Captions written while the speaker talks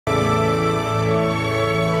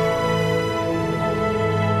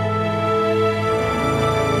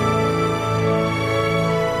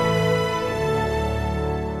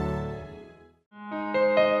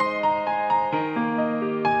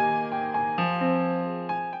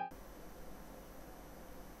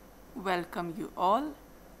welcome you all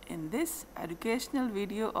in this educational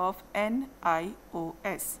video of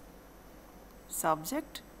NIOS.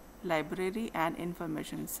 Subject Library and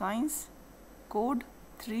Information Science, Code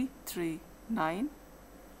 339,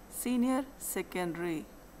 Senior Secondary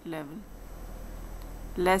Level.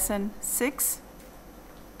 Lesson 6,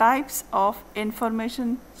 Types of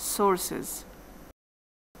Information Sources.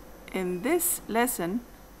 In this lesson,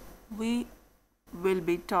 we will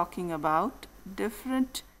be talking about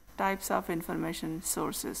different types of information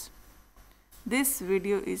sources. This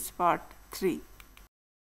video is part 3.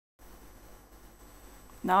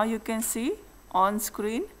 Now you can see on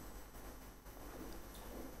screen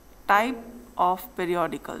type of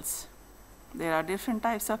periodicals. There are different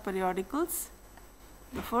types of periodicals.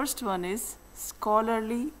 The first one is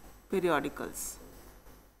scholarly periodicals.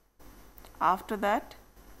 After that,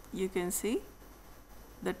 you can see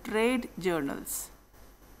the trade journals.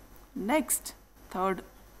 Next, third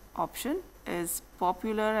option is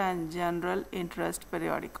popular and general interest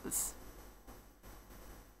periodicals.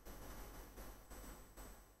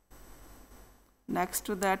 Next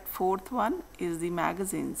to that, fourth one is the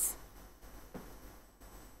magazines.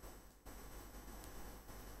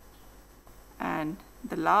 And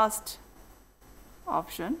the last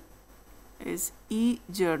option is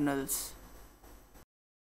e-journals.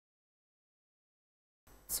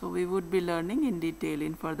 So we would be learning in detail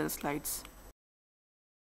in further slides.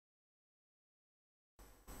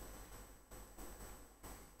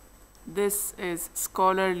 This is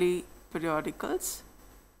scholarly periodicals.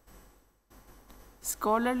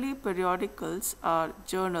 Scholarly periodicals are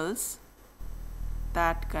journals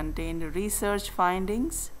that contain research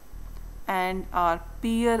findings and are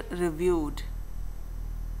peer reviewed.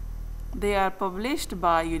 They are published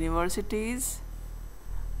by universities,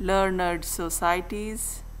 learned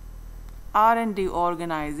societies, R&D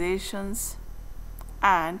organizations,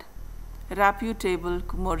 and reputable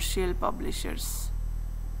commercial publishers.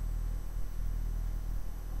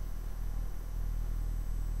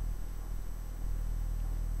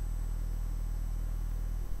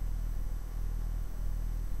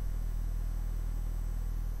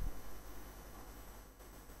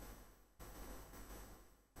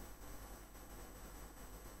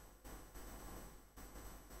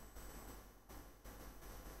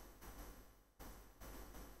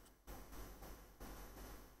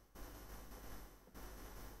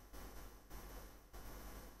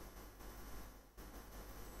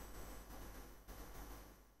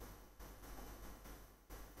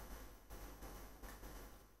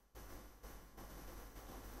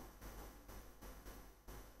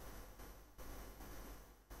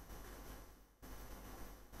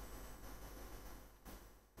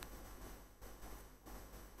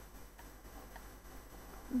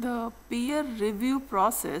 The peer review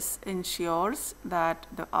process ensures that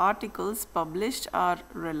the articles published are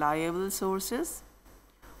reliable sources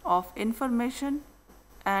of information,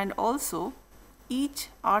 and also each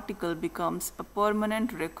article becomes a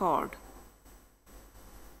permanent record.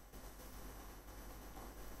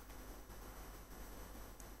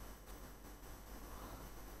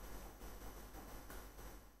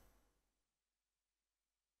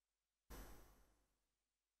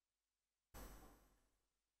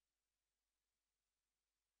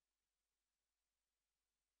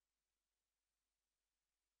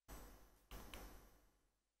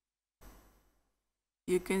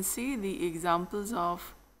 You can see the examples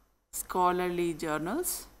of scholarly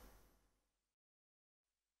journals.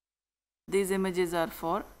 These images are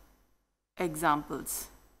for examples.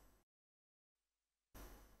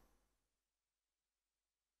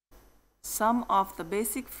 Some of the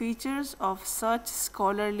basic features of such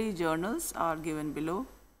scholarly journals are given below.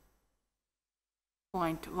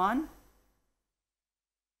 Point 1.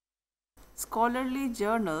 Scholarly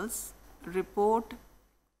journals report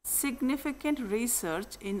significant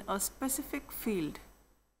research in a specific field.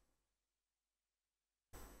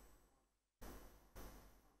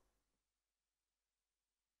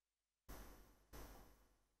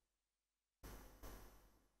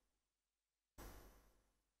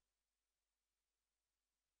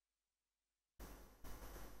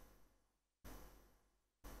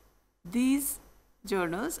 These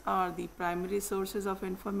journals are the primary sources of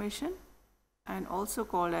information and also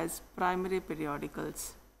called as primary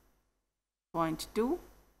periodicals. Point 2.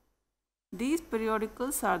 These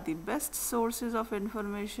periodicals are the best sources of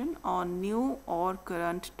information on new or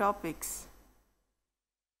current topics.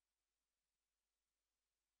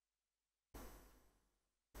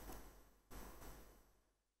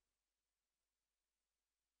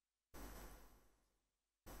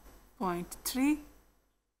 Point 3.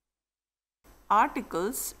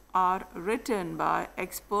 Articles are written by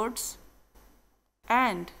experts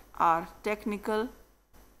and are technical,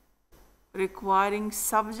 requiring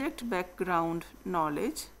subject background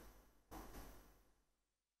knowledge.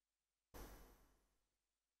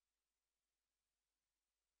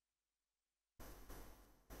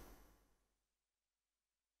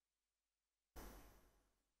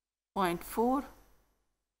 Point 4.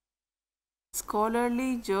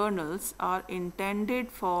 Scholarly journals are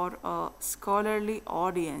intended for a scholarly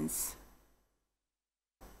audience.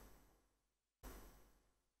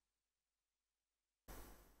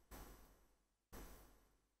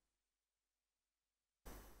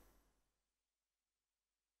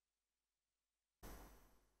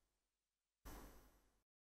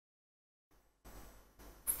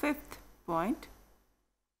 Fifth point,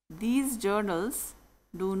 these journals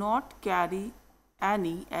do not carry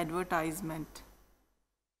any advertisement.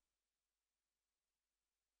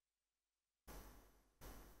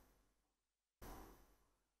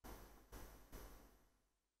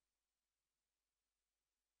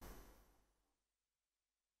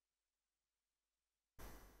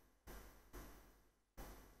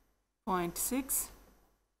 Point 6.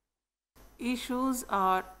 Issues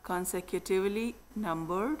are consecutively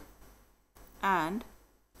numbered and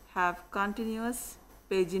have continuous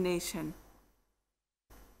pagination.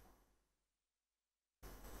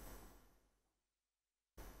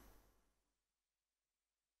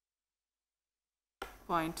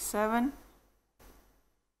 Point 7.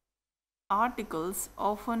 Articles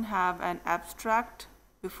often have an abstract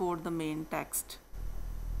before the main text.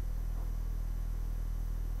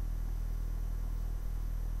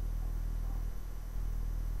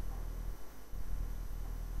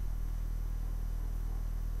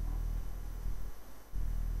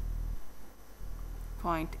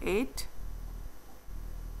 Point 8.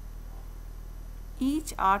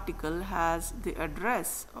 Each article has the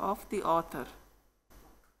address of the author.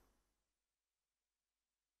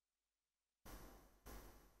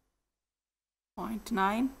 Point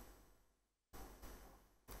 9.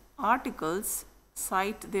 Articles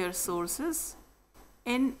cite their sources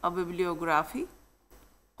in a bibliography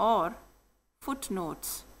or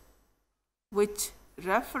footnotes which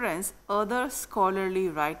reference other scholarly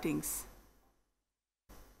writings.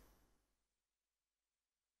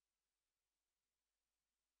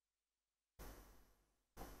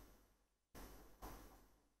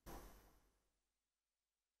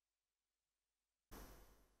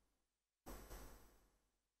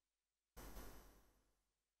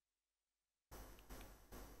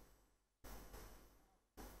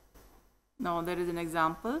 Now there is an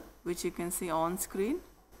example which you can see on screen.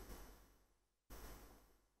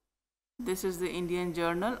 This is the Indian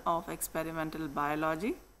Journal of Experimental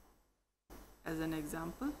Biology as an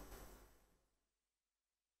example.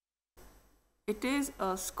 It is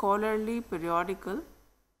a scholarly periodical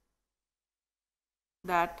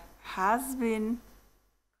that has been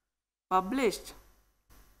published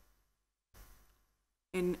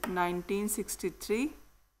in 1963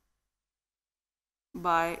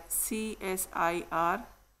 by CSIR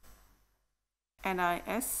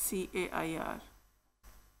NISCAIR.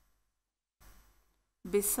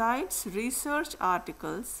 Besides research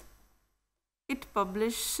articles, it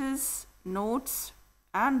publishes notes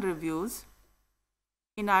and reviews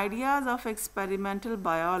in areas of experimental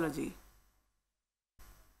biology.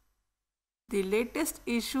 The latest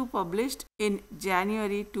issue published in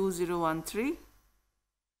January 2013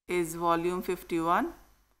 is volume 51,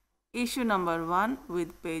 issue number 1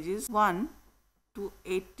 with pages 1 to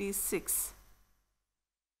 86.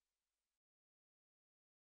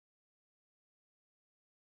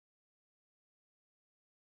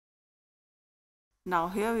 Now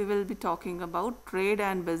here we will be talking about trade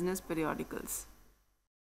and business periodicals.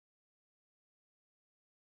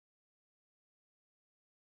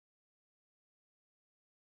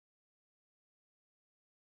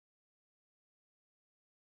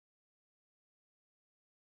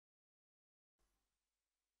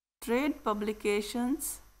 Trade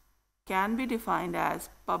publications can be defined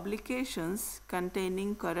as publications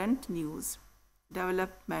containing current news,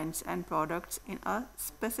 developments and products in a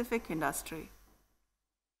specific industry.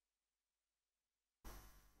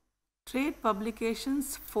 Trade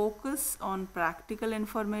publications focus on practical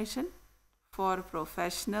information for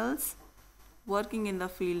professionals working in the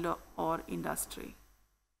field or industry.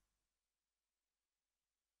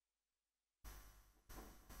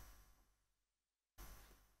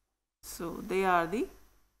 So they are the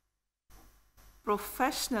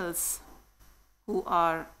professionals who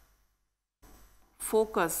are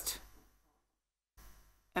focused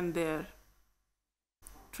in their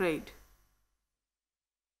trade.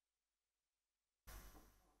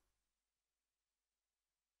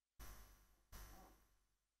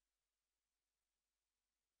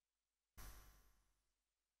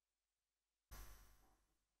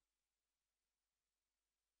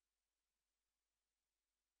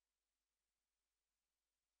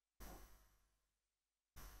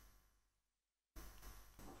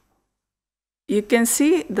 You can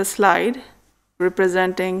see the slide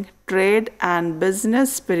representing trade and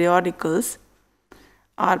business periodicals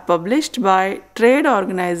are published by trade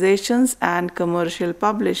organizations and commercial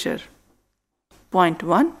publisher. Point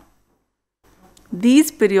 1.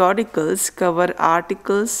 These periodicals cover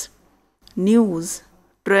articles, news,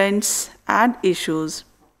 trends, and issues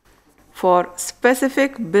for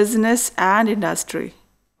specific business and industry.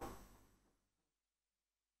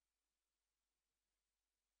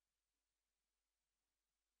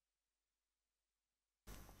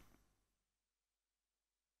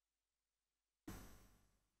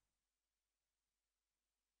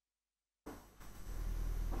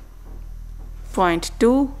 Point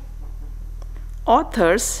 2.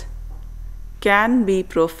 Authors can be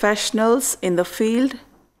professionals in the field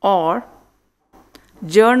or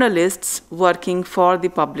journalists working for the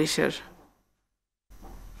publisher.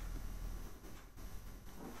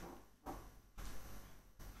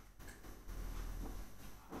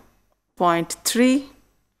 Point 3.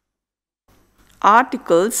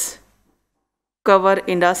 Articles cover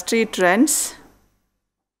industry trends,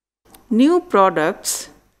 new products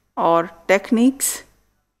or techniques.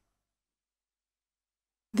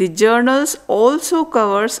 The journals also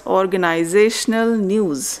covers organizational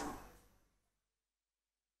news.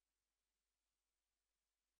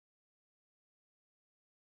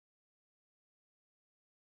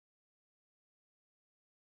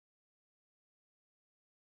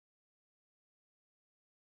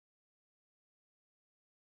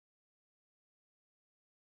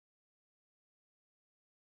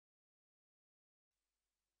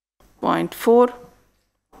 Point 4.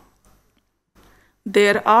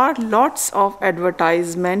 There are lots of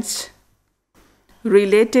advertisements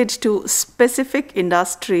related to specific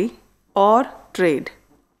industry or trade.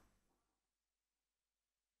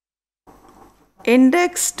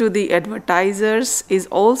 Index to the advertisers is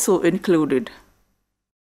also included.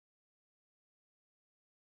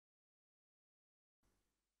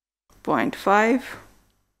 Point 5.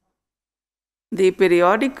 The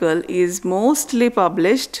periodical is mostly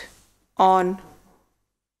published on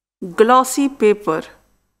glossy paper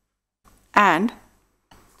and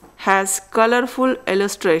has colorful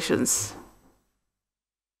illustrations.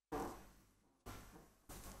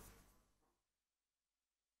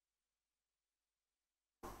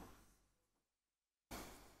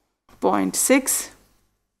 Point 6.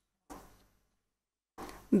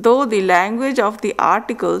 Though the language of the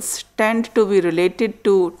articles tend to be related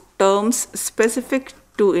to terms specific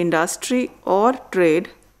to industry or trade,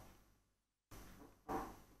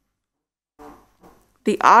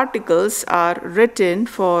 the articles are written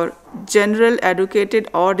for general educated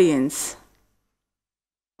audience.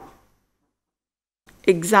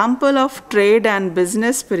 Example of trade and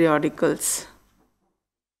business periodicals.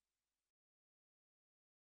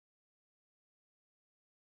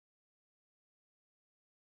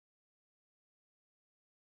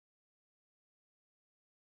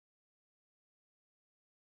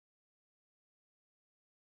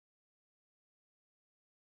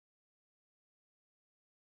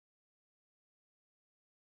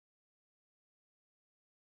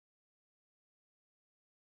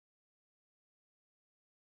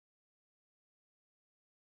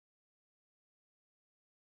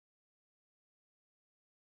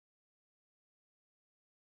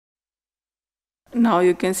 Now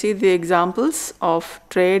you can see the examples of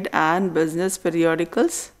trade and business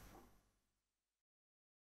periodicals.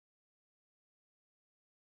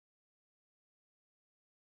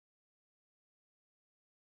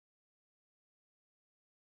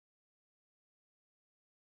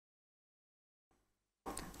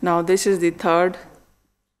 Now this is the third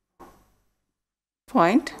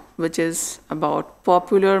point, which is about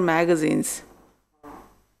popular magazines.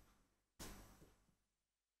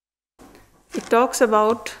 It talks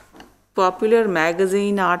about popular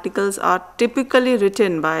magazine articles are typically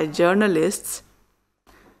written by journalists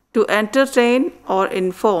to entertain or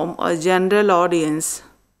inform a general audience.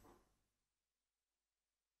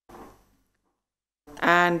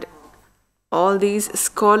 And all these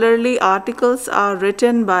scholarly articles are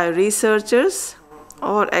written by researchers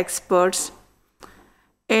or experts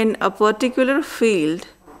in a particular field.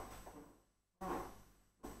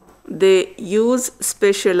 They use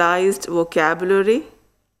specialized vocabulary,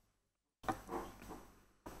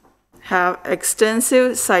 have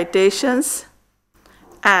extensive citations,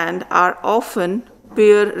 and are often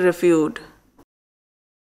peer-reviewed.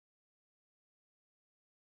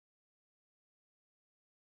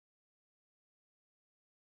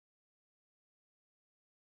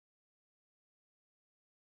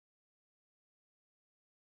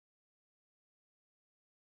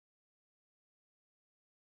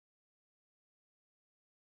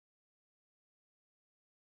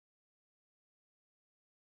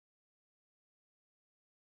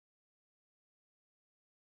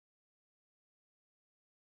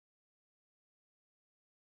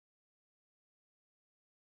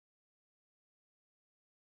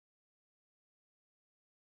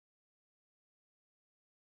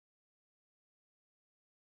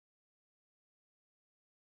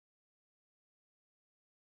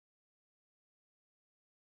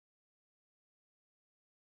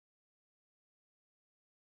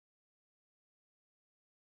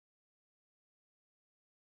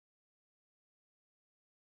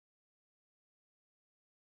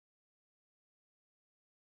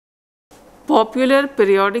 Popular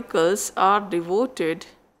periodicals are devoted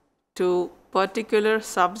to particular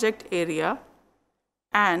subject area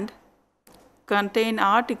and contain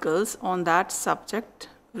articles on that subject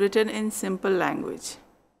written in simple language.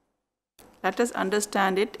 Let us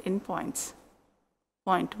understand it in points.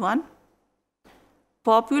 Point 1.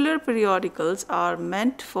 Popular periodicals are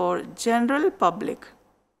meant for general public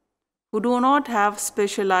who do not have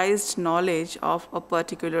specialized knowledge of a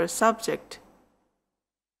particular subject.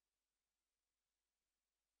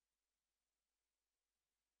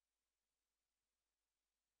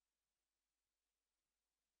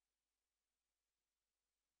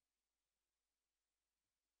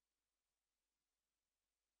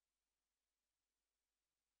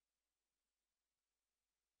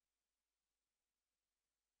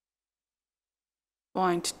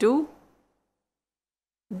 Point 2.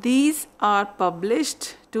 These are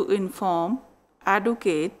published to inform,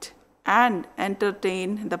 educate, and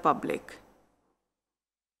entertain the public.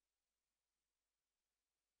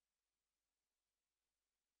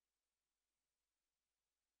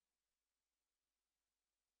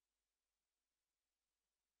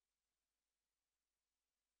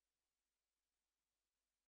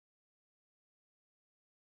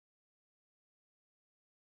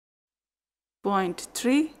 Point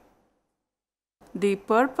 3. The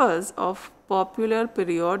purpose of popular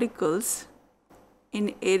periodicals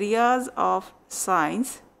in areas of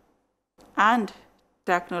science and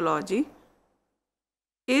technology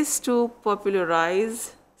is to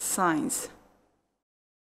popularize science.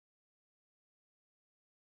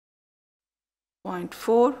 Point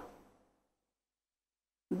 4.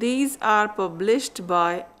 These are published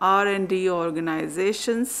by R&D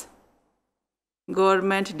organizations,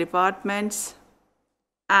 government departments,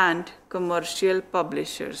 and commercial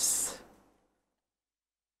publishers.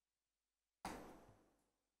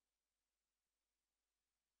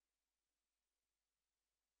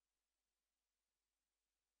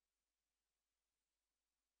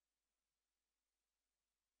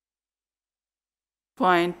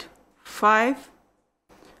 Point 5.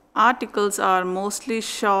 Articles are mostly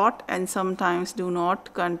short and sometimes do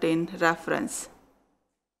not contain reference.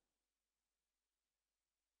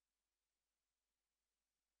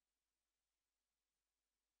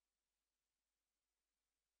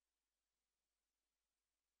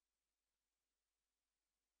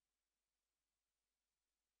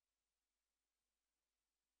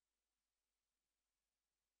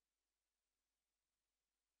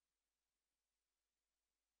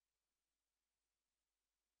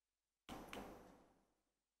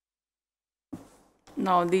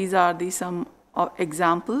 Now these are some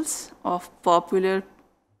examples of popular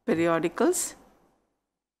periodicals.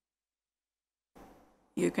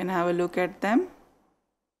 You can have a look at them.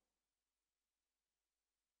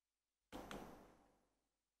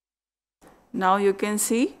 Now you can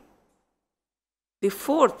see the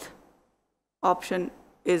fourth option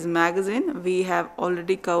is magazine. We have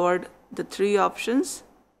already covered the three options.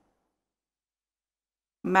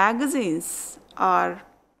 Magazines are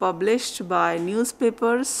published by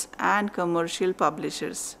newspapers and commercial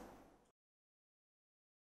publishers.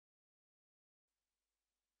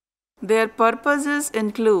 Their purposes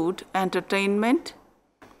include entertainment,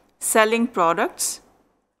 selling products,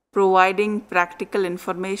 providing practical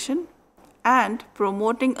information, and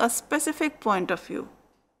promoting a specific point of view.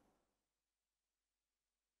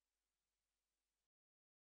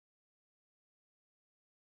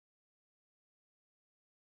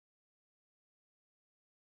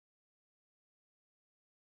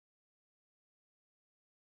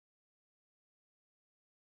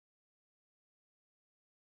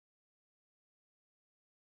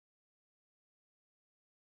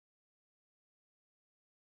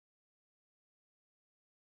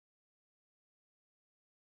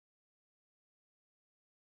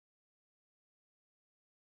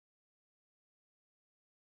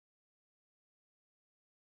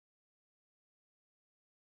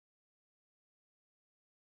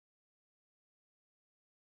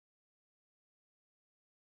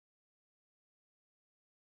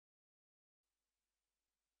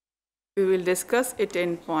 We will discuss it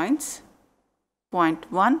in points.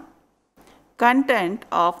 Point 1. Content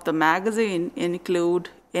of the magazine include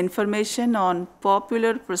information on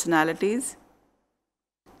popular personalities,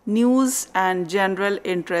 news and general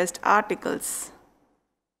interest articles.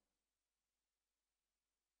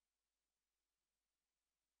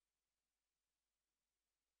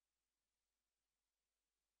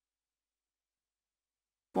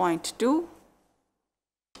 Point 2.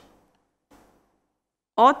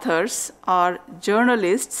 Authors are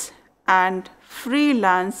journalists and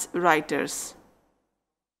freelance writers.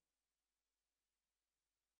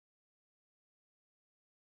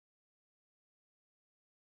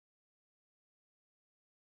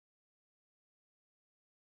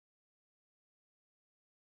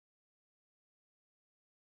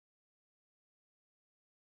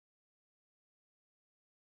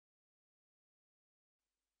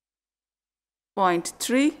 Point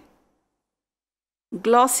 3.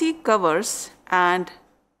 Glossy covers and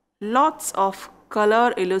lots of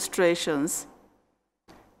color illustrations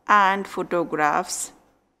and photographs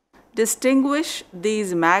distinguish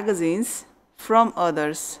these magazines from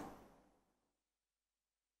others.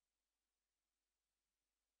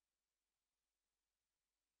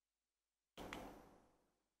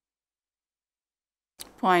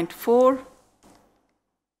 Point 4.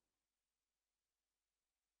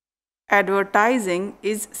 Advertising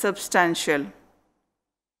is substantial.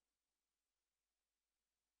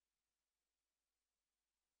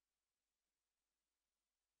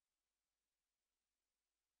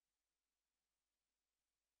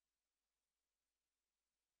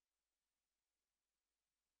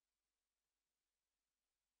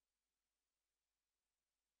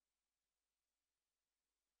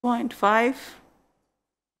 Point 5.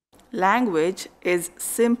 Language is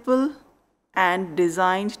simple and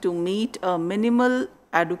designed to meet a minimal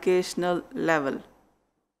educational level.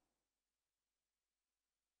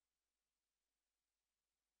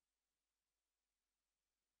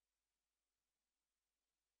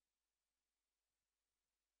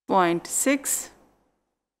 Point 6.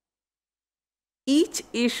 Each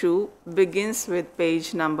issue begins with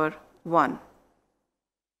page number 1.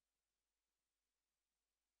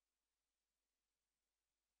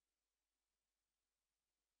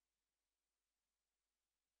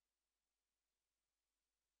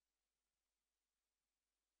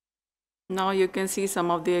 Now you can see some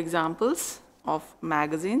of the examples of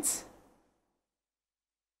magazines.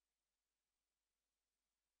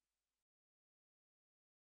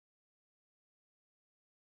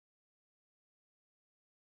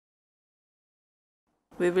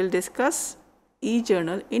 We will discuss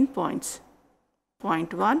e-journal in points.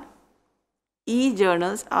 Point 1.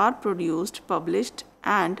 E-journals are produced, published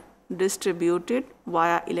and distributed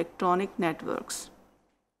via electronic networks.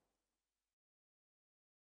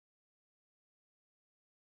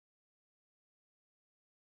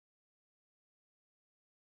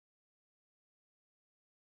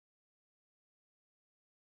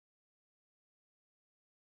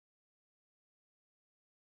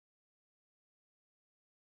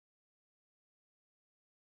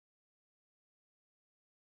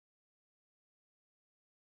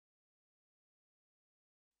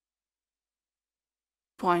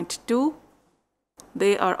 Point 2.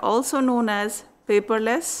 They are also known as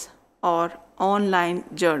paperless or online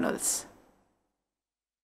journals.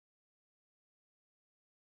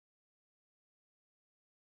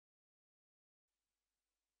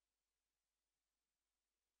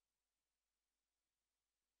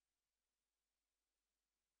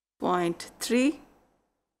 Point 3.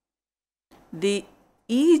 The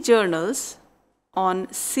e-journals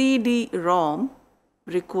on CD-ROM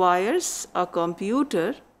requires a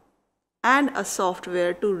computer and a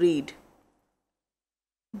software to read,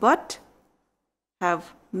 but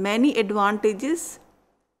have many advantages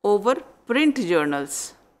over print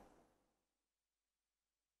journals.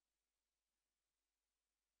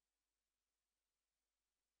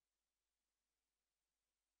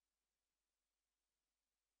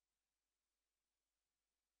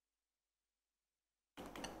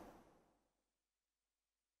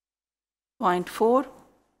 Point 4.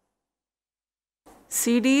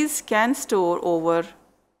 CDs can store over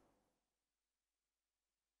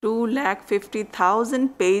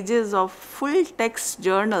 250,000 pages of full text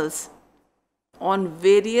journals on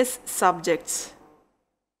various subjects.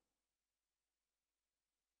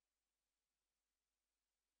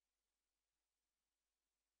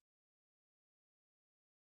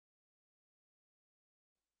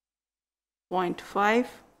 Point 5.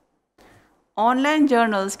 Online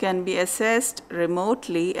journals can be accessed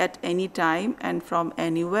remotely at any time and from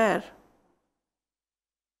anywhere.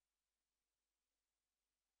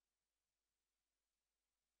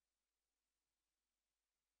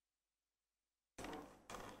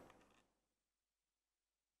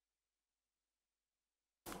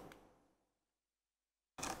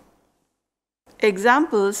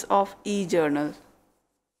 Examples of e-journal.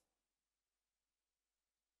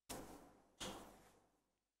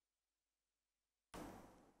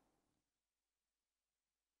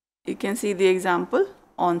 You can see the example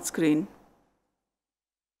on screen.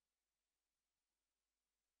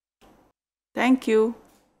 Thank you.